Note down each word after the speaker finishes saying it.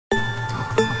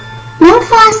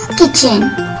NOUFA'S kitchen,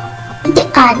 the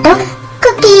art of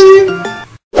cooking.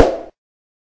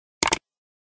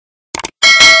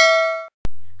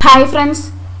 Hi friends,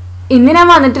 ഇന്ന് ഞാൻ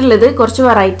വന്നിട്ടുള്ളത് കുറച്ച്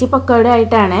വെറൈറ്റി പക്കോട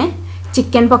ആയിട്ടാണ്.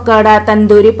 Chicken pakoda,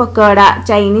 tandoori pakoda,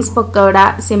 Chinese pakoda,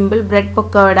 simple bread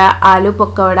pakoda, aloo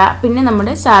pakoda, പിന്നെ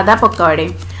നമ്മുടെ സാദാ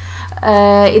പക്കോടയും.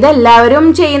 ഇതെല്ലാവരും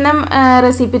ചെയ്യുന്ന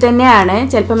റെസിപ്പി തന്നെയാണ്.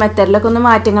 ചിലപ്പോൾ മെത്തേഡിലൊക്കെ ഒന്ന്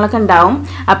മാറ്റങ്ങളൊക്കെ ഉണ്ടാവും.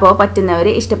 അപ്പോൾ പറ്റുന്നവർ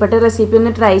ഇഷ്ടപ്പെട്ട റെസിപ്പി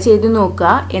ഒന്ന് ട്രൈ ചെയ്ത്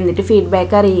നോക്കുക, എന്നിട്ട്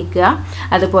ഫീഡ്ബാക്ക് അറിയിക്കുക.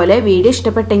 അതുപോലെ വീഡിയോ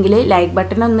ഇഷ്ടപ്പെട്ടെങ്കിൽ ലൈക്ക്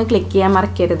ബട്ടൺ ഒന്ന് ക്ലിക്ക് ചെയ്യാൻ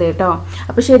മറക്കരുത് കേട്ടോ.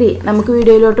 അപ്പോൾ ശരി, നമുക്ക്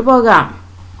വീഡിയോയിലോട്ട് പോകാം.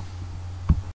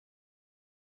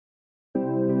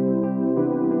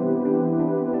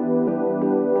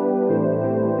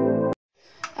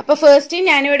 അപ്പോൾ ഫസ്റ്റ്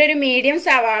ഞാനിവിടെ ഒരു മീഡിയം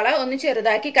സവാള ഒന്ന്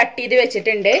ചെറുതാക്കി കട്ട് ചെയ്ത്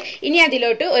വെച്ചിട്ടുണ്ട്. ഇനി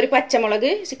അതിലോട്ട് ഒരു പച്ചമുളക്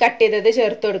കട്ട് ചെയ്തത്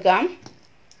ചേർത്ത് കൊടുക്കാം.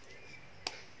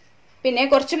 പിന്നെ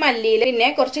കുറച്ച് മല്ലിയില, പിന്നെ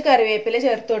കുറച്ച് കറിവേപ്പില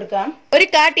ചേർത്ത് കൊടുക്കാം. ഒരു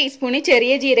 1/4 ടീസ്പൂൺ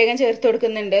ചെറിയ ജീരകം ചേർത്ത്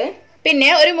കൊടുക്കുന്നുണ്ട്. പിന്നെ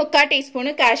ഒരു 3/4 ടീസ്പൂൺ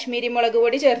കാശ്മീരി മുളക്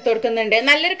പൊടി ചേർത്ത് കൊടുക്കുന്നുണ്ട്.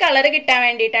 നല്ലൊരു കളർ കിട്ടാൻ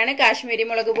വേണ്ടിയിട്ടാണ് കാശ്മീരി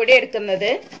മുളക് പൊടി എടുക്കുന്നത്.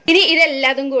 ഇനി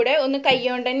ഇതെല്ലാതും കൂടെ ഒന്ന്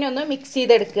കൈകൊണ്ട് തന്നെ ഒന്ന് മിക്സ്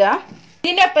ചെയ്തെടുക്കുക.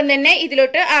 ഇതിന്റെ ഒപ്പം തന്നെ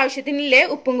ഇതിലോട്ട് ആവശ്യത്തിനുള്ള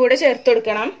ഉപ്പും കൂടെ ചേർത്ത്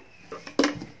കൊടുക്കണം.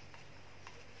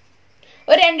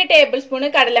 ഒരു 2 ടേബിൾ സ്പൂൺ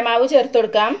കടലമാവ് ചേർത്ത്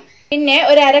കൊടുക്കാം. പിന്നെ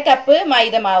ഒരു 1/2 കപ്പ്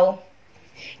മൈദമാവും.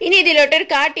 ഇനി ഇതിലോട്ട് ഒരു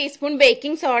 1/4 ടീസ്പൂൺ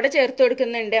ബേക്കിംഗ് സോഡ ചേർത്ത്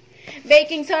കൊടുക്കുന്നുണ്ട്.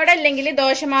 ബേക്കിംഗ് സോഡ അല്ലെങ്കിൽ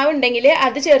ദോശമാവ് ഉണ്ടെങ്കിൽ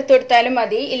അത് ചേർത്ത് കൊടുത്താലും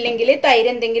മതി, ഇല്ലെങ്കിൽ തൈര്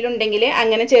എന്തെങ്കിലും ഉണ്ടെങ്കിൽ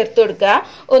അങ്ങനെ ചേർത്ത് കൊടുക്കുക.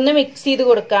 ഒന്ന് മിക്സ് ചെയ്ത്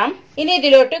കൊടുക്കാം. ഇനി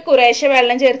ഇതിലോട്ട് കുറേശ്ശെ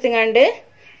വെള്ളം ചേർത്തുകൊണ്ട്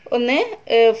ഒന്ന്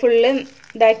ഫുള്ള്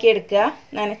ഇതാക്കി എടുക്കുക,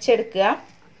 നനച്ചെടുക്കുക.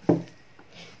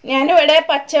 ഞാനിവിടെ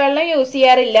പച്ചവെള്ളം യൂസ്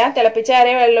ചെയ്യാറില്ല,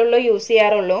 തിളപ്പിച്ചാറിയ വെള്ളമുള്ളൂ യൂസ്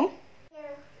ചെയ്യാറുള്ളൂ.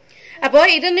 അപ്പോൾ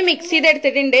ഇതൊന്ന് മിക്സ്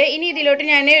ചെയ്തെടുത്തിട്ടുണ്ട്. ഇനി ഇതിലോട്ട്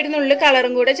ഞാൻ ഒരു നുള്ളു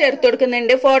കളറും കൂടെ ചേർത്ത്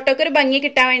കൊടുക്കുന്നുണ്ട്. ഫോട്ടോക്ക് ഒരു ഭംഗി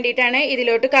കിട്ടാൻ വേണ്ടിയിട്ടാണ്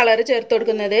ഇതിലോട്ട് കളർ ചേർത്ത്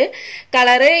കൊടുക്കുന്നത്.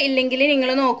 കളർ ഇല്ലെങ്കിൽ നിങ്ങൾ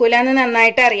നോക്കൂല എന്ന്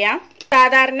നന്നായിട്ട് അറിയാം.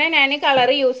 സാധാരണ ഞാൻ കളർ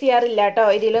യൂസ് ചെയ്യാറില്ല കേട്ടോ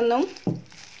ഇതിലൊന്നും.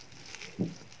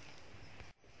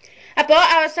 അപ്പോൾ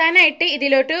അവസാനമായിട്ട്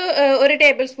ഇതിലോട്ട് ഒരു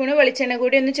ടേബിൾ സ്പൂൺ വെളിച്ചെണ്ണ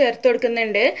കൂടി ഒന്ന് ചേർത്ത്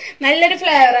കൊടുക്കുന്നുണ്ട്. നല്ലൊരു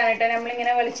ഫ്ലേവറാണ് കേട്ടോ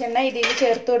നമ്മളിങ്ങനെ വെളിച്ചെണ്ണ ഇതിൽ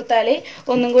ചേർത്ത് കൊടുത്താൽ.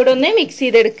 ഒന്നും കൂടെ ഒന്ന് മിക്സ്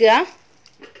ചെയ്തെടുക്കുക.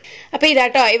 അപ്പൊ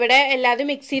ഇതാട്ടോ ഇവിടെ എല്ലാതും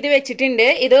മിക്സ് ചെയ്ത് വെച്ചിട്ടുണ്ട്.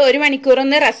 ഇത് 1 മണിക്കൂർ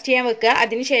ഒന്ന് റെസ്റ്റ് ചെയ്യാൻ വെക്കുക.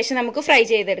 അതിനുശേഷം നമുക്ക് ഫ്രൈ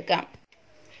ചെയ്തെടുക്കാം.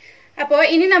 അപ്പോൾ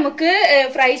ഇനി നമുക്ക്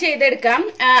ഫ്രൈ ചെയ്തെടുക്കാം.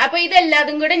 അപ്പോൾ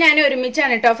ഇതെല്ലാതും കൂടെ ഞാൻ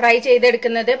ഒരുമിച്ചാണ് കേട്ടോ ഫ്രൈ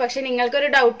ചെയ്തെടുക്കുന്നത്. പക്ഷെ നിങ്ങൾക്കൊരു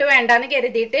ഡൗട്ട് വേണ്ടാന്ന്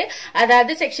കരുതിയിട്ട്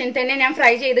അതായത് സെക്ഷൻ തന്നെ ഞാൻ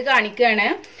ഫ്രൈ ചെയ്ത് കാണിക്കുകയാണ്.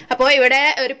 അപ്പോൾ ഇവിടെ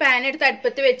ഒരു പാൻ എടുത്ത്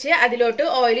അടുപ്പത്ത് വെച്ച് അതിലോട്ട്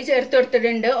ഓയിൽ ചേർത്ത്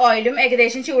കൊടുത്തിട്ടുണ്ട്. ഓയിലും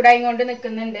ഏകദേശം ചൂടായി കൊണ്ട്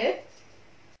നിൽക്കുന്നുണ്ട്.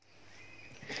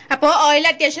 അപ്പോൾ ഓയിൽ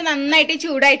അത്യാവശ്യം നന്നായിട്ട്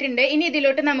ചൂടായിട്ടുണ്ട്. ഇനി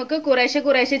ഇതിലോട്ട് നമുക്ക്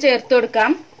കുറേശ്ശെ ചേർത്ത്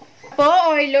കൊടുക്കാം. അപ്പോൾ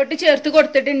ഓയിലോട്ട് ചേർത്ത്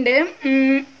കൊടുത്തിട്ടുണ്ട്.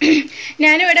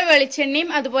 ഞാനിവിടെ വെളിച്ചെണ്ണയും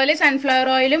അതുപോലെ സൺഫ്ലവർ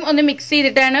ഓയിലും ഒന്ന് മിക്സ്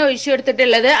ചെയ്തിട്ടാണ് ഒഴിച്ചു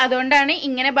കൊടുത്തിട്ടുള്ളത്. അതുകൊണ്ടാണ്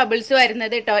ഇങ്ങനെ ബബിൾസ്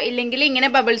വരുന്നത് കേട്ടോ, ഇല്ലെങ്കിൽ ഇങ്ങനെ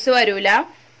ബബിൾസ് വരൂല.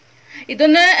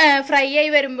 ഇതൊന്ന് ഫ്രൈ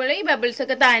ആയി വരുമ്പോൾ ഈ ബബിൾസ്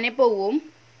ഒക്കെ താനെ പോവും.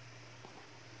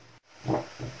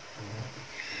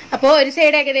 അപ്പോൾ ഒരു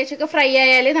സൈഡ് ഏകദേശമൊക്കെ ഫ്രൈ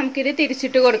ആയാൽ നമുക്കിത്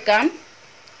തിരിച്ചിട്ട് കൊടുക്കാം.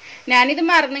 ഞാനിത്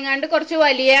മറന്നുങ്ങാണ്ട് കുറച്ച്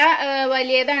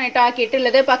വലിയതാണ് കേട്ടോ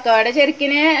ആക്കിയിട്ടുള്ളത്. പക്കവട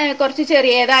ചെറുക്കിന് കുറച്ച്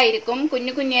ചെറിയതായിരിക്കും,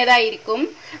 കുഞ്ഞേതായിരിക്കും.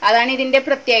 അതാണ് ഇതിന്റെ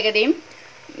പ്രത്യേകതയും.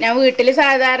 ഞാൻ വീട്ടിൽ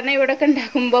സാധാരണ ഇവിടെ ഒക്കെ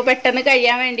ഉണ്ടാക്കുമ്പോൾ പെട്ടെന്ന്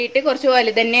കഴിയാൻ വേണ്ടിയിട്ട് കുറച്ച്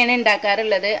വലുത് തന്നെയാണ്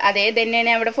ഉണ്ടാക്കാറുള്ളത്. അതേ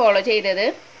തന്നെയാണ് ഇവിടെ ഫോളോ ചെയ്തത്.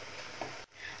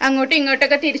 അങ്ങോട്ടും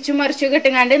ഇങ്ങോട്ടൊക്കെ തിരിച്ചു മറിച്ചു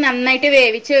കിട്ടുങ്ങാണ്ട് നന്നായിട്ട്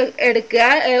വേവിച്ച്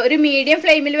എടുക്കുക. ഒരു മീഡിയം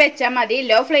ഫ്ലെയിമിൽ വെച്ചാൽ മതി,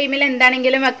 ലോ ഫ്ലെയിമിൽ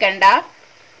എന്താണെങ്കിലും വെക്കണ്ട.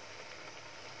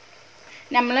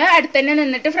 നമ്മൾ അടുത്ത് തന്നെ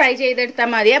നിന്നിട്ട് ഫ്രൈ ചെയ്തെടുത്താൽ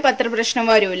മതി, അപ്പം അത്ര പ്രശ്നം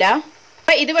വരൂല.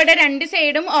 അപ്പൊ ഇതിവിടെ 2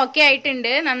 സൈഡും ഓക്കെ ആയിട്ടുണ്ട്,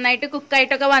 നന്നായിട്ട്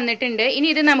കുക്കായിട്ടൊക്കെ വന്നിട്ടുണ്ട്. ഇനി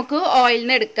ഇത് നമുക്ക് ഓയിലിൽ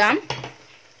നിന്ന് എടുക്കാം.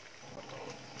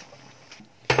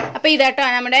 അപ്പൊ ഇതാട്ടോ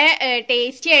നമ്മുടെ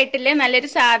ടേസ്റ്റി ആയിട്ടുള്ള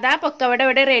നല്ലൊരു സാധാ പൊക്കവട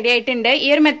ഇവിടെ റെഡി ആയിട്ടുണ്ട്. ഈ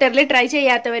ഒരു മെത്തേഡിൽ ട്രൈ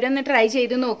ചെയ്യാത്തവരൊന്ന് ട്രൈ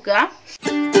ചെയ്ത് നോക്കുക.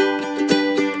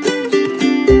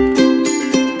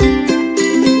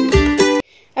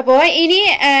 അപ്പോൾ ഇനി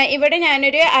ഇവിടെ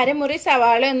ഞാനൊരു അരമുറി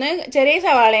സവാള, ഒന്ന് ചെറിയ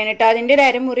സവാളയാണ് കേട്ടോ, അതിൻ്റെ ഒരു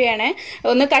അരമുറിയാണ്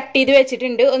ഒന്ന് കട്ട് ചെയ്ത്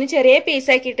വെച്ചിട്ടുണ്ട്. ഒന്ന് ചെറിയ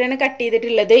പീസാക്കിയിട്ടാണ് കട്ട്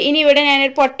ചെയ്തിട്ടുള്ളത്. ഇനി ഇവിടെ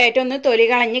ഞാനൊരു പൊട്ടാറ്റോ ഒന്ന് തൊലി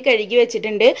കളഞ്ഞ് കഴുകി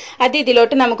വെച്ചിട്ടുണ്ട്. അത്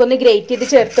ഇതിലോട്ട് നമുക്കൊന്ന് ഗ്രേറ്റ് ചെയ്ത്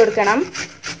ചേർത്ത് കൊടുക്കണം.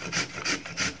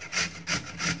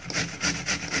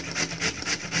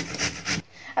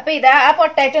 അപ്പൊ ഇതാ ആ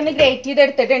പൊട്ടാറ്റോ ഒന്ന് ഗ്രേറ്റ്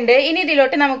ചെയ്തെടുത്തിട്ടുണ്ട്. ഇനി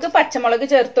ഇതിലോട്ട് നമുക്ക് പച്ചമുളക്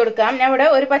ചേർത്ത് കൊടുക്കാം. ഞാൻ ഇവിടെ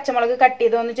ഒരു പച്ചമുളക് കട്ട്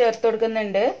ചെയ്തൊന്ന് ചേർത്ത്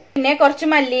കൊടുക്കുന്നുണ്ട്. പിന്നെ കുറച്ച്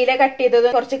മല്ലിയില കട്ട്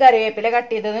ചെയ്തതും കുറച്ച് കറിവേപ്പില കട്ട്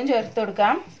ചെയ്തതും ചേർത്ത്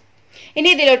കൊടുക്കാം. ഇനി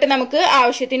ഇതിലോട്ട് നമുക്ക്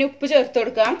ആവശ്യത്തിന് ഉപ്പ് ചേർത്ത്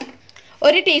കൊടുക്കാം.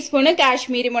 1 ടീസ്പൂണ്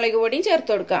കാശ്മീരി മുളക് പൊടിയും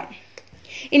ചേർത്ത് കൊടുക്കാം.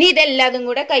 ഇനി ഇതെല്ലാതും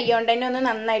കൂടെ കൈകൊണ്ട് തന്നെ ഒന്ന്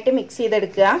നന്നായിട്ട് മിക്സ്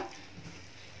ചെയ്തെടുക്കുക.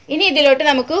 ഇനി ഇതിലോട്ട്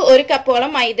നമുക്ക് 1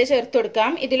 കപ്പോളം മൈദ ചേർത്ത്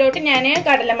കൊടുക്കാം. ഇതിലോട്ട് ഞാൻ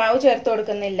കടലമാവ് ചേർത്ത്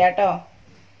കൊടുക്കുന്നില്ല കേട്ടോ.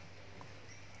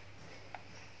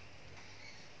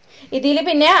 ഇതിൽ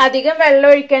പിന്നെ അധികം വെള്ളം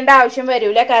ഒഴിക്കേണ്ട ആവശ്യം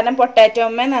വരില്ല, കാരണം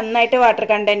പൊട്ടാറ്റോമ്മ നന്നായിട്ട് വാട്ടർ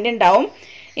കണ്ടന്റ് ഉണ്ടാവും.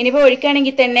 ഇനിയിപ്പോൾ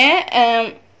ഒഴിക്കുകയാണെങ്കിൽ തന്നെ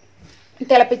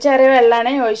തിളപ്പിച്ചാറിയ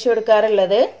വെള്ളമാണ് ഒഴിച്ചു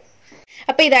കൊടുക്കാറുള്ളത്.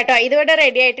 അപ്പോൾ ഇതാട്ടോ, ഇതിവിടെ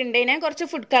റെഡി ആയിട്ടുണ്ട്. ഞാൻ കുറച്ച്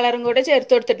ഫുഡ് കളറും കൂടെ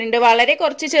ചേർത്ത് കൊടുത്തിട്ടുണ്ട്. വളരെ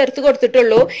കുറച്ച് ചേർത്ത്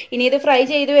കൊടുത്തിട്ടുള്ളൂ. ഇനി ഇത് ഫ്രൈ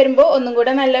ചെയ്ത് വരുമ്പോൾ ഒന്നും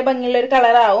കൂടെ നല്ല ഭംഗിയുള്ള ഒരു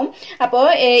കളറാവും. അപ്പോൾ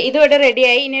ഇതിവിടെ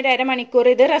റെഡിയായി. ഇനി ഒരു അരമണിക്കൂർ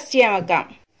ഇത് റെസ്റ്റ് ചെയ്യാൻ വെക്കാം.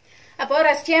 അപ്പോൾ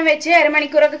റെസ്റ്റ് ചെയ്യാൻ വെച്ച്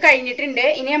അരമണിക്കൂറൊക്കെ കഴിഞ്ഞിട്ടുണ്ട്.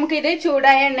 ഇനി നമുക്ക് ഇത്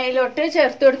ചൂടായ എണ്ണയിലോട്ട്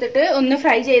ചേർത്ത് കൊടുത്തിട്ട് ഒന്ന്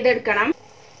ഫ്രൈ ചെയ്തെടുക്കണം.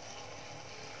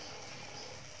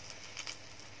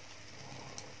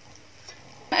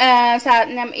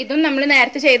 ഇതും നമ്മൾ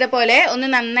നേരത്തെ ചെയ്ത പോലെ ഒന്ന്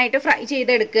നന്നായിട്ട് ഫ്രൈ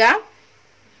ചെയ്തെടുക്കുക.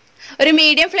 ഒരു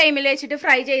മീഡിയം ഫ്ലെയിമിൽ വെച്ചിട്ട്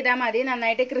ഫ്രൈ ചെയ്താൽ മതി.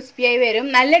 നന്നായിട്ട് ക്രിസ്പി ആയി വരും.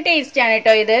 നല്ല ടേസ്റ്റ് ആണ്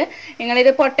കേട്ടോ ഇത്.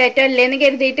 നിങ്ങളിത് പൊട്ടാറ്റോ അല്ലേന്ന്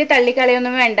കരുതിയിട്ട്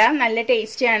തള്ളിക്കളയൊന്നും വേണ്ട, നല്ല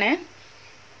ടേസ്റ്റ് ആണ്.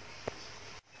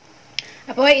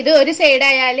 അപ്പോൾ ഇത് ഒരു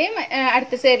സൈഡായാലും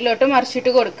അടുത്ത സൈഡിലോട്ട്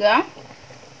മറിച്ചിട്ട് കൊടുക്കുക.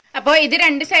 അപ്പോൾ ഇത്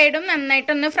രണ്ട് സൈഡും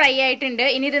നന്നായിട്ടൊന്ന് ഫ്രൈ ആയിട്ടുണ്ട്.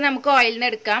 ഇനി ഇത് നമുക്ക് ഓയിലിൽ നിന്ന്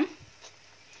എടുക്കാം.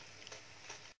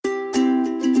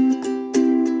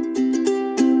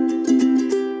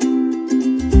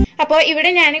 അപ്പോൾ ഇവിടെ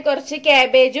ഞാൻ കുറച്ച്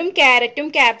ക്യാബേജും ക്യാരറ്റും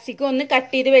ക്യാപ്സിക്കും ഒന്ന്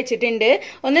കട്ട് ചെയ്ത് വെച്ചിട്ടുണ്ട്.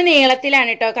 ഒന്ന്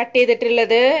നീളത്തിലാണ് കേട്ടോ കട്ട്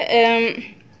ചെയ്തിട്ടുള്ളത്.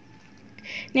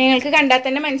 നിങ്ങൾക്ക് കണ്ടാൽ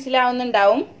തന്നെ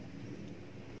മനസ്സിലാവുന്നുണ്ടാവും.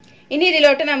 ഇനി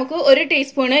ഇതിലോട്ട് നമുക്ക് 1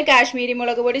 ടീസ്പൂണ് കാശ്മീരി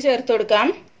മുളക് പൊടി ചേർത്ത് കൊടുക്കാം.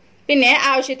 പിന്നെ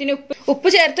ആവശ്യത്തിന് ഉപ്പ്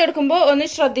ചേർത്ത് കൊടുക്കുമ്പോൾ ഒന്ന്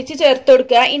ശ്രദ്ധിച്ച് ചേർത്ത്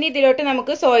കൊടുക്കുക. ഇനി ഇതിലോട്ട്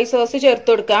നമുക്ക് സോയ് സോസ് ചേർത്ത്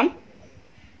കൊടുക്കാം.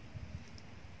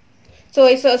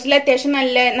 സോയ് സോസിൽ അത്യാവശ്യം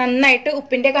നന്നായിട്ട്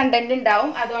ഉപ്പിന്റെ കണ്ടന്റ്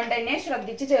ഉണ്ടാവും. അതുകൊണ്ട് തന്നെ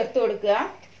ശ്രദ്ധിച്ച് ചേർത്ത് കൊടുക്കുക.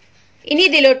 ഇനി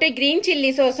ഇതിലോട്ട് ഗ്രീൻ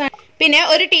ചില്ലി സോസ്, പിന്നെ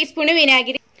 1 ടീസ്പൂണ്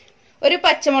വിനാഗിരി, ഒരു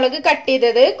പച്ചമുളക് കട്ട്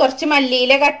ചെയ്തത്, കുറച്ച്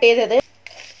മല്ലിയില കട്ട് ചെയ്തത്,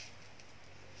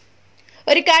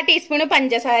 1/4 ടീസ്പൂണ്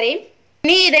പഞ്ചസാരയും.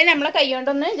 ഇനി ഇത് നമ്മളെ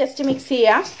കൈകൊണ്ടൊന്ന് ജസ്റ്റ് മിക്സ്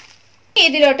ചെയ്യാം.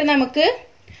 ഇതിലോട്ട് നമുക്ക്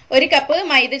 1 കപ്പ്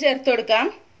മൈദ ചേർത്ത് കൊടുക്കാം.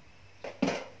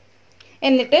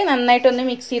 എന്നിട്ട് നന്നായിട്ടൊന്ന്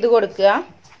മിക്സ് ചെയ്ത് കൊടുക്കുക.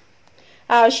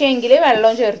 ആവശ്യമെങ്കിൽ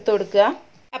വെള്ളവും ചേർത്ത് കൊടുക്കുക.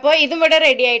 അപ്പോൾ ഇതും ഇവിടെ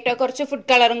റെഡി ആയിട്ടോ. കുറച്ച് ഫുഡ്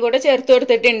കളറും കൂടെ ചേർത്ത്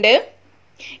കൊടുത്തിട്ടുണ്ട്.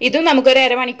 ഇതും നമുക്കൊരു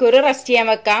അരമണിക്കൂർ റെസ്റ്റ് ചെയ്യാൻ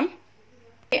വെക്കാം.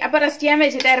 അപ്പോൾ റെസ്റ്റ് ചെയ്യാൻ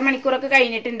വെച്ചിട്ട് അരമണിക്കൂറൊക്കെ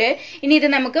കഴിഞ്ഞിട്ടുണ്ട്. ഇനി ഇത്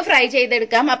നമുക്ക് ഫ്രൈ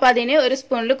ചെയ്തെടുക്കാം. അപ്പോൾ അതിന് ഒരു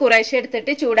സ്പൂണിൽ കുറേശ്ശെ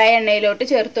എടുത്തിട്ട് ചൂടായ എണ്ണയിലോട്ട്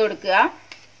ചേർത്ത് കൊടുക്കുക.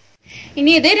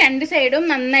 ഇനി ഇത് രണ്ട് സൈഡും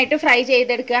നന്നായിട്ട് ഫ്രൈ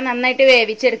ചെയ്തെടുക്കുക, നന്നായിട്ട്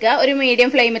വേവിച്ചെടുക്കുക. ഒരു മീഡിയം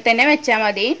ഫ്ലെയിമിൽ തന്നെ വെച്ചാൽ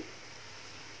മതി.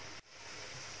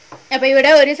 അപ്പോൾ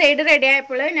ഇവിടെ ഒരു സൈഡ് റെഡി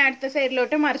ആയപ്പോൾ ഞാൻ അടുത്ത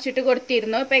സൈഡിലോട്ട് മറിച്ചിട്ട്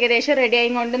കൊടുത്തിരുന്നു. ഇപ്പോൾ ഏകദേശം റെഡി ആയി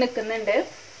കൊണ്ട് നിൽക്കുന്നുണ്ട്.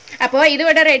 അപ്പോൾ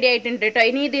ഇതിവിടെ റെഡി ആയിട്ടുണ്ട് കേട്ടോ.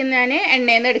 ഇനി ഇതിൽ ഞാൻ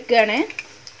എണ്ണയിൽ നിന്ന് എടുക്കുകയാണ്.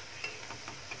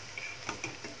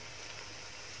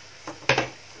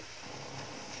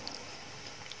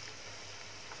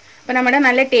 അപ്പോൾ നമ്മുടെ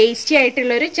നല്ല ടേസ്റ്റി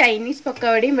ആയിട്ടുള്ളൊരു ചൈനീസ്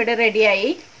പക്കവടയും ഇവിടെ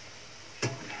റെഡിയായി.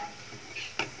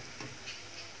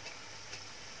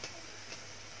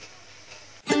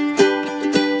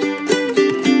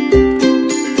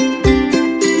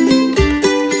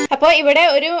 അപ്പോൾ ഇവിടെ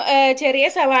ഒരു ചെറിയ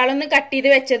സവാള ഒന്ന് കട്ട് ചെയ്ത്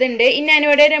വെച്ചതുണ്ട്. ഇനി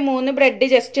ഞാനിവിടെ 3 ബ്രെഡ്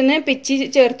ജസ്റ്റ് ഒന്ന് പിച്ചി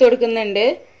ചേർത്ത് കൊടുക്കുന്നുണ്ട്.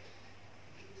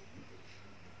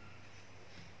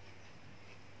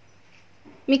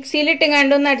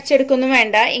 മിക്സിയിലിട്ടുങ്ങാണ്ടൊന്നും അടിച്ചെടുക്കൊന്നും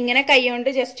വേണ്ട. ഇങ്ങനെ കൈകൊണ്ട്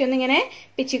ജസ്റ്റ് ഒന്ന് ഇങ്ങനെ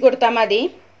പിച്ചി കൊടുത്താൽ മതി.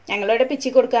 ഞങ്ങളിവിടെ പിച്ചി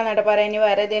കൊടുക്കാന്നാട്ടോ പറയാം. ഇനി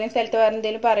വേറെ ഏതെങ്കിലും സ്ഥലത്ത് വേറെ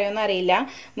എന്തെങ്കിലും പറയുമെന്ന് അറിയില്ല.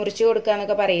 മുറിച്ച്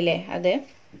കൊടുക്കാന്നൊക്കെ പറയില്ലേ അത്.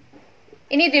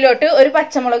 ഇനി ഇതിലോട്ട് ഒരു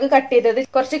പച്ചമുളക് കട്ട് ചെയ്തത്,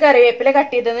 കുറച്ച് കറിവേപ്പില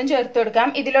കട്ട് ചെയ്തതും ചേർത്ത് കൊടുക്കാം.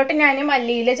 ഇതിലോട്ട് ഞാൻ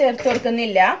മല്ലിയില ചേർത്ത്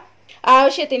കൊടുക്കുന്നില്ല.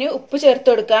 ആവശ്യത്തിന് ഉപ്പ് ചേർത്ത്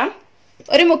കൊടുക്കാം.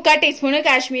 ഒരു 3/4 ടീസ്പൂണ്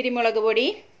കാശ്മീരി മുളക് പൊടി,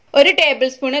 1 ടേബിൾ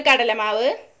സ്പൂണ് കടലമാവ്,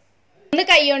 ഒന്ന്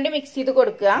കൈകൊണ്ട് മിക്സ് ചെയ്ത്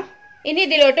കൊടുക്കുക. ഇനി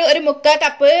ഇതിലോട്ട് ഒരു 3/4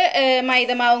 കപ്പ്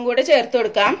മൈദമാവും കൂടെ ചേർത്ത്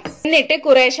കൊടുക്കാം. എന്നിട്ട്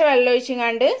കുറേശ്ശെ വെള്ളം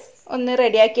ഒഴിച്ചുകൊണ്ട് ഒന്ന്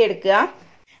റെഡിയാക്കി എടുക്കുക.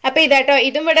 അപ്പൊ ഇതാട്ടോ,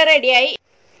 ഇതും ഇവിടെ റെഡിയായി.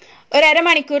 ഒരു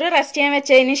അരമണിക്കൂർ റെസ്റ്റ് ചെയ്യാൻ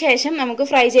വെച്ചതിന് ശേഷം നമുക്ക്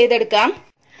ഫ്രൈ ചെയ്തെടുക്കാം.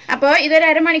 അപ്പോൾ ഇതൊരു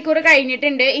അരമണിക്കൂർ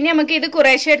കഴിഞ്ഞിട്ടുണ്ട്. ഇനി നമുക്ക് ഇത്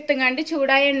കുറേശ്ശെ എടുത്തുകൊണ്ട്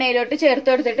ചൂടായ എണ്ണയിലോട്ട് ചേർത്ത്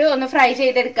കൊടുത്തിട്ട് ഒന്ന് ഫ്രൈ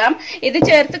ചെയ്തെടുക്കാം. ഇത്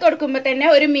ചേർത്ത് കൊടുക്കുമ്പോൾ തന്നെ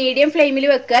ഒരു മീഡിയം ഫ്ലെയിമിൽ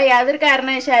വെക്കുക. യാതൊരു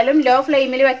കാരണവശാലും ലോ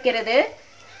ഫ്ലെയിമിൽ വെക്കരുത്.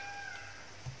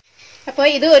 അപ്പോൾ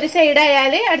ഇത് ഒരു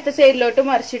സൈഡായാൽ അടുത്ത സൈഡിലോട്ട്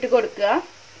മറിച്ചിട്ട് കൊടുക്കുക.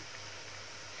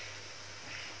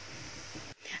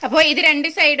 അപ്പോൾ ഇത് രണ്ട്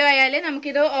സൈഡും ആയാൽ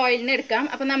നമുക്കിത് ഓയിലിൽ നിന്ന് എടുക്കാം.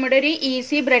 അപ്പോൾ നമ്മുടെ ഒരു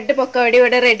ഈസി ബ്രെഡ് പൊക്കവട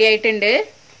ഇവിടെ റെഡി ആയിട്ടുണ്ട്.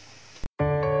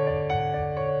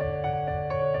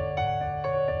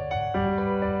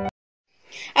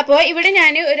 അപ്പോൾ ഇവിടെ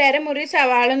ഞാൻ ഒരു അരമുറി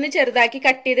സവാള ഒന്ന് ചെറുതാക്കി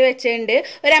കട്ട് ചെയ്ത് വെച്ചിട്ടുണ്ട്.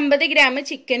 ഒരു 50 ഗ്രാം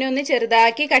ചിക്കൻ ഒന്ന്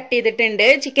ചെറുതാക്കി കട്ട് ചെയ്തിട്ടുണ്ട്.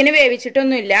 ചിക്കന്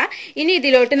വേവിച്ചിട്ടൊന്നുമില്ല. ഇനി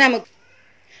ഇതിലോട്ട് നമുക്ക്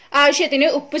ആവശ്യത്തിന്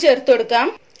ഉപ്പ് ചേർത്ത് കൊടുക്കാം.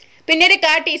 പിന്നെ ഒരു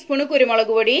 1/4 ടീസ്പൂൺ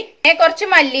കുരുമുളക് പൊടി, കുറച്ച്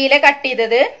മല്ലിയില കട്ട്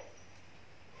ചെയ്തത്,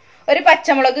 ഒരു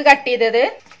പച്ചമുളക് കട്ട് ചെയ്തത്,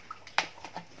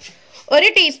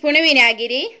 1 ടീസ്പൂൺ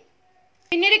വിനാഗിരി,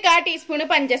 പിന്നെ ഒരു 1/4 ടീസ്പൂൺ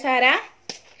പഞ്ചസാര.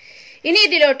 ഇനി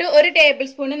ഇതിലോട്ട് 1 ടേബിൾ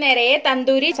സ്പൂൺ നിറയെ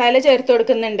തന്തൂരി മസാല ചേർത്ത്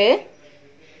കൊടുക്കുന്നുണ്ട്.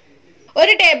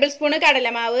 1 ടേബിൾ സ്പൂൺ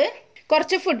കടലമാവ്,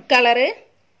 കുറച്ച് ഫുഡ് കളറ്,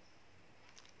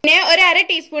 പിന്നെ ഒരു 1/2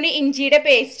 ടീസ്പൂൺ ഇഞ്ചിയുടെ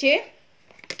പേസ്റ്റ്,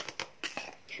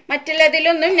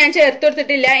 മറ്റുള്ളതിലൊന്നും ഞാൻ ചേർത്ത്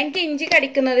കൊടുത്തിട്ടില്ല. എനിക്ക് ഇഞ്ചി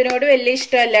കടിക്കുന്നതിനോട് വലിയ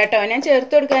ഇഷ്ടമല്ല കേട്ടോ. ഞാൻ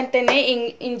ചേർത്ത് കൊടുക്കാൻ തന്നെ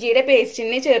ഇഞ്ചിയുടെ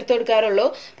പേസ്റ്റിന് ചേർത്ത് കൊടുക്കാറുള്ളൂ.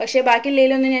 പക്ഷെ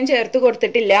ബാക്കിയുള്ളതിലൊന്നും ഞാൻ ചേർത്ത്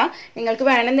കൊടുത്തിട്ടില്ല. നിങ്ങൾക്ക്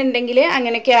വേണമെന്നുണ്ടെങ്കിൽ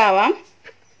അങ്ങനെയൊക്കെ ആവാം.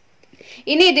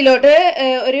 ഇനി ഇതിലോട്ട്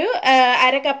ഒരു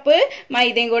 1/2 കപ്പ്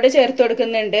മൈദയും കൂടെ ചേർത്ത്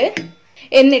കൊടുക്കുന്നുണ്ട്.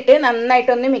 എന്നിട്ട്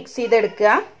നന്നായിട്ടൊന്ന് മിക്സ് ചെയ്തെടുക്കുക.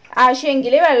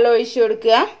 ആവശ്യമെങ്കിൽ വെള്ളം ഒഴിച്ചു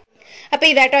കൊടുക്കുക. അപ്പൊ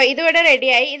ഇതാട്ടോ, ഇതിവിടെ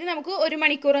റെഡിയായി. ഇത് നമുക്ക് 1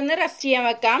 മണിക്കൂർ ഒന്ന് റെസ്റ്റ് ചെയ്യാൻ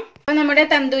വെക്കാം. അപ്പൊ നമ്മുടെ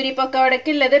തന്തൂരി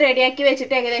പൊക്കവടക്ക് ഉള്ളത് റെഡിയാക്കി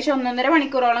വെച്ചിട്ട് ഏകദേശം 1.5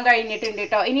 മണിക്കൂറോളം കഴിഞ്ഞിട്ടുണ്ട്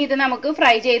കേട്ടോ. ഇനി ഇത് നമുക്ക്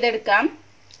ഫ്രൈ ചെയ്തെടുക്കാം.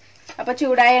 അപ്പൊ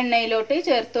ചൂടായ എണ്ണയിലോട്ട്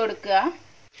ചേർത്ത് കൊടുക്കുക.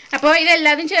 അപ്പോൾ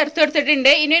ഇതെല്ലാതും ചേർത്ത്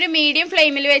കൊടുത്തിട്ടുണ്ട്. ഇനി ഒരു മീഡിയം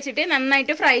ഫ്ലെയിമിൽ വെച്ചിട്ട്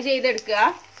നന്നായിട്ട് ഫ്രൈ ചെയ്തെടുക്കുക.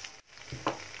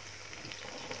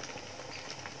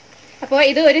 അപ്പോൾ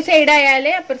ഇത് ഒരു സൈഡായാൽ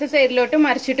അപ്പുറത്തെ സൈഡിലോട്ട്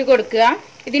മറിച്ചിട്ട് കൊടുക്കുക.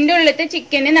 ഇതിന്റെ ഉള്ളിലത്തെ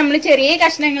ചിക്കന് നമ്മൾ ചെറിയ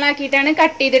കഷ്ണങ്ങളാക്കിയിട്ടാണ്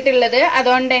കട്ട് ചെയ്തിട്ടുള്ളത്.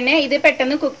 അതുകൊണ്ട് തന്നെ ഇത്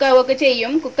പെട്ടെന്ന് കുക്ക് ആവുകയൊക്കെ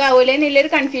ചെയ്യും. കുക്ക് ആവൂലേ എന്നുള്ളൊരു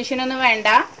കൺഫ്യൂഷൻ ഒന്നും വേണ്ട.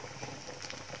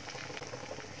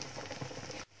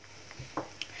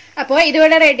 അപ്പോൾ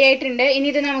ഇതിവിടെ റെഡി ആയിട്ടുണ്ട്. ഇനി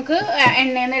ഇത് നമുക്ക്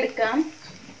എണ്ണയിൽ നിന്ന് എടുക്കാം.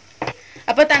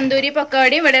 അപ്പോൾ തന്തൂരി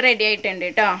പക്കവട ഇവിടെ റെഡി ആയിട്ടുണ്ട്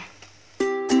കേട്ടോ.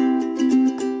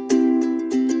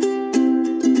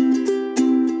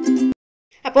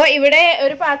 അപ്പോൾ ഇവിടെ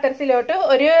ഒരു പാത്രത്തിലോട്ട്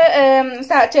ഒരു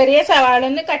ചെറിയ സവാള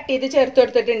ഒന്ന് കട്ട് ചെയ്ത് ചേർത്ത്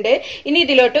കൊടുത്തിട്ടുണ്ട്. ഇനി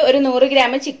ഇതിലോട്ട് ഒരു 100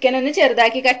 ഗ്രാം ചിക്കൻ ഒന്ന്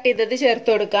ചെറുതാക്കി കട്ട് ചെയ്തത് ചേർത്ത്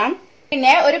കൊടുക്കാം.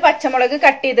 പിന്നെ ഒരു പച്ചമുളക്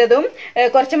കട്ട് ചെയ്തതും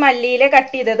കുറച്ച് മല്ലിയില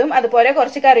കട്ട് ചെയ്തതും അതുപോലെ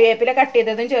കുറച്ച് കറിവേപ്പില കട്ട്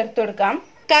ചെയ്തതും ചേർത്ത് കൊടുക്കാം.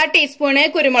 1/4 ടീസ്പൂണ്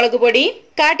കുരുമുളക് പൊടി,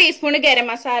 1/4 ടീസ്പൂണ് ഗരം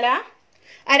മസാല,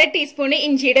 1/2 ടീസ്പൂണ്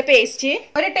ഇഞ്ചിയുടെ പേസ്റ്റ്,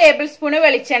 1 ടേബിൾ സ്പൂണ്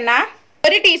വെളിച്ചെണ്ണ,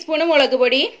 1 ടീസ്പൂണ് മുളക്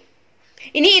പൊടി.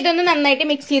 ഇനി ഇതൊന്ന് നന്നായിട്ട്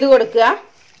മിക്സ് ചെയ്ത് കൊടുക്കുക.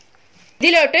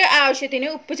 ഇതിലോട്ട് ആവശ്യത്തിന്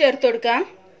ഉപ്പ് ചേർത്ത് കൊടുക്കാം.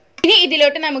 ഇനി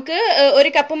ഇതിലോട്ട് നമുക്ക് 1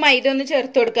 കപ്പ് മൈദ ഒന്ന്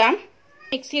ചേർത്ത് കൊടുക്കാം.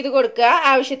 മിക്സ് ചെയ്ത് കൊടുക്കുക.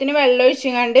 ആവശ്യത്തിന് വെള്ളം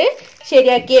ഒഴിച്ചുകൊണ്ട്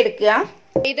ശരിയാക്കി എടുക്കുക.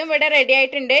 ഇതും ഇവിടെ റെഡി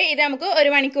ആയിട്ടുണ്ട്. ഇത് നമുക്ക് 1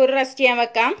 മണിക്കൂർ റെസ്റ്റ് ചെയ്യാൻ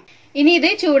വെക്കാം. ഇനി ഇത്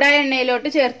ചൂടായ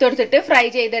എണ്ണയിലോട്ട് ചേർത്ത് കൊടുത്തിട്ട് ഫ്രൈ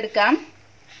ചെയ്തെടുക്കാം.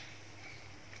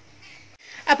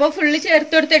 അപ്പോൾ ഫുള്ള്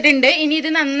ചേർത്ത് കൊടുത്തിട്ടുണ്ട്. ഇനി ഇത്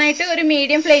നന്നായിട്ട് ഒരു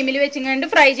മീഡിയം ഫ്ലെയിമിൽ വെച്ചുകൊണ്ട്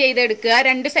ഫ്രൈ ചെയ്തെടുക്കുക.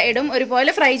 2 സൈഡും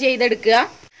ഒരുപോലെ ഫ്രൈ ചെയ്തെടുക്കുക.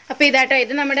 അപ്പൊ ഇതാട്ടോ,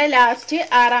 ഇത് നമ്മുടെ ലാസ്റ്റ്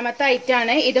 6ാമത്തെ ഐറ്റം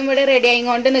ആണ്. ഇതും ഇവിടെ റെഡി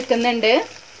ആയിക്കൊണ്ട് നിൽക്കുന്നുണ്ട്.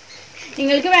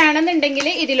 നിങ്ങൾക്ക് വേണമെന്നുണ്ടെങ്കിൽ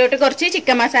ഇതിലോട്ട് കുറച്ച്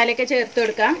ചിക്കൻ മസാലയൊക്കെ ചേർത്ത്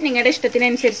കൊടുക്കാം. നിങ്ങളുടെ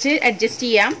ഇഷ്ടത്തിനനുസരിച്ച് അഡ്ജസ്റ്റ്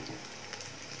ചെയ്യാം.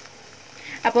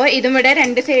 അപ്പോൾ ഇതും ഇവിടെ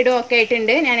 2 സൈഡും ഒക്കെ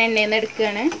ആയിട്ടുണ്ട്. ഞാൻ എണ്ണയിൽ നിന്ന്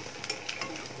എടുക്കുകയാണ്.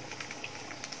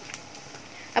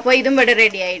 അപ്പോൾ ഇതും ഇവിടെ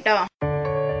റെഡി ആയിട്ടോ.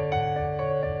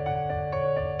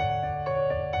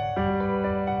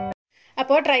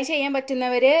 അപ്പോൾ ട്രൈ ചെയ്യാൻ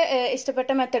പറ്റുന്നവര്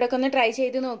ഇഷ്ടപ്പെട്ട മെത്തഡൊക്കെ ഒന്ന് ട്രൈ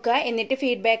ചെയ്ത് നോക്കുക. എന്നിട്ട്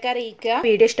ഫീഡ്ബാക്ക് അറിയിക്കുക.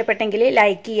 വീഡിയോ ഇഷ്ടപ്പെട്ടെങ്കിൽ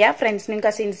ലൈക്ക് ചെയ്യുക. ഫ്രണ്ട്സിനും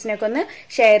കസിൻസിനൊക്കെ ഒന്ന്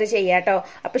ഷെയർ ചെയ്യാം കേട്ടോ.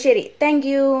 അപ്പോൾ ശരി,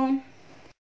 താങ്ക്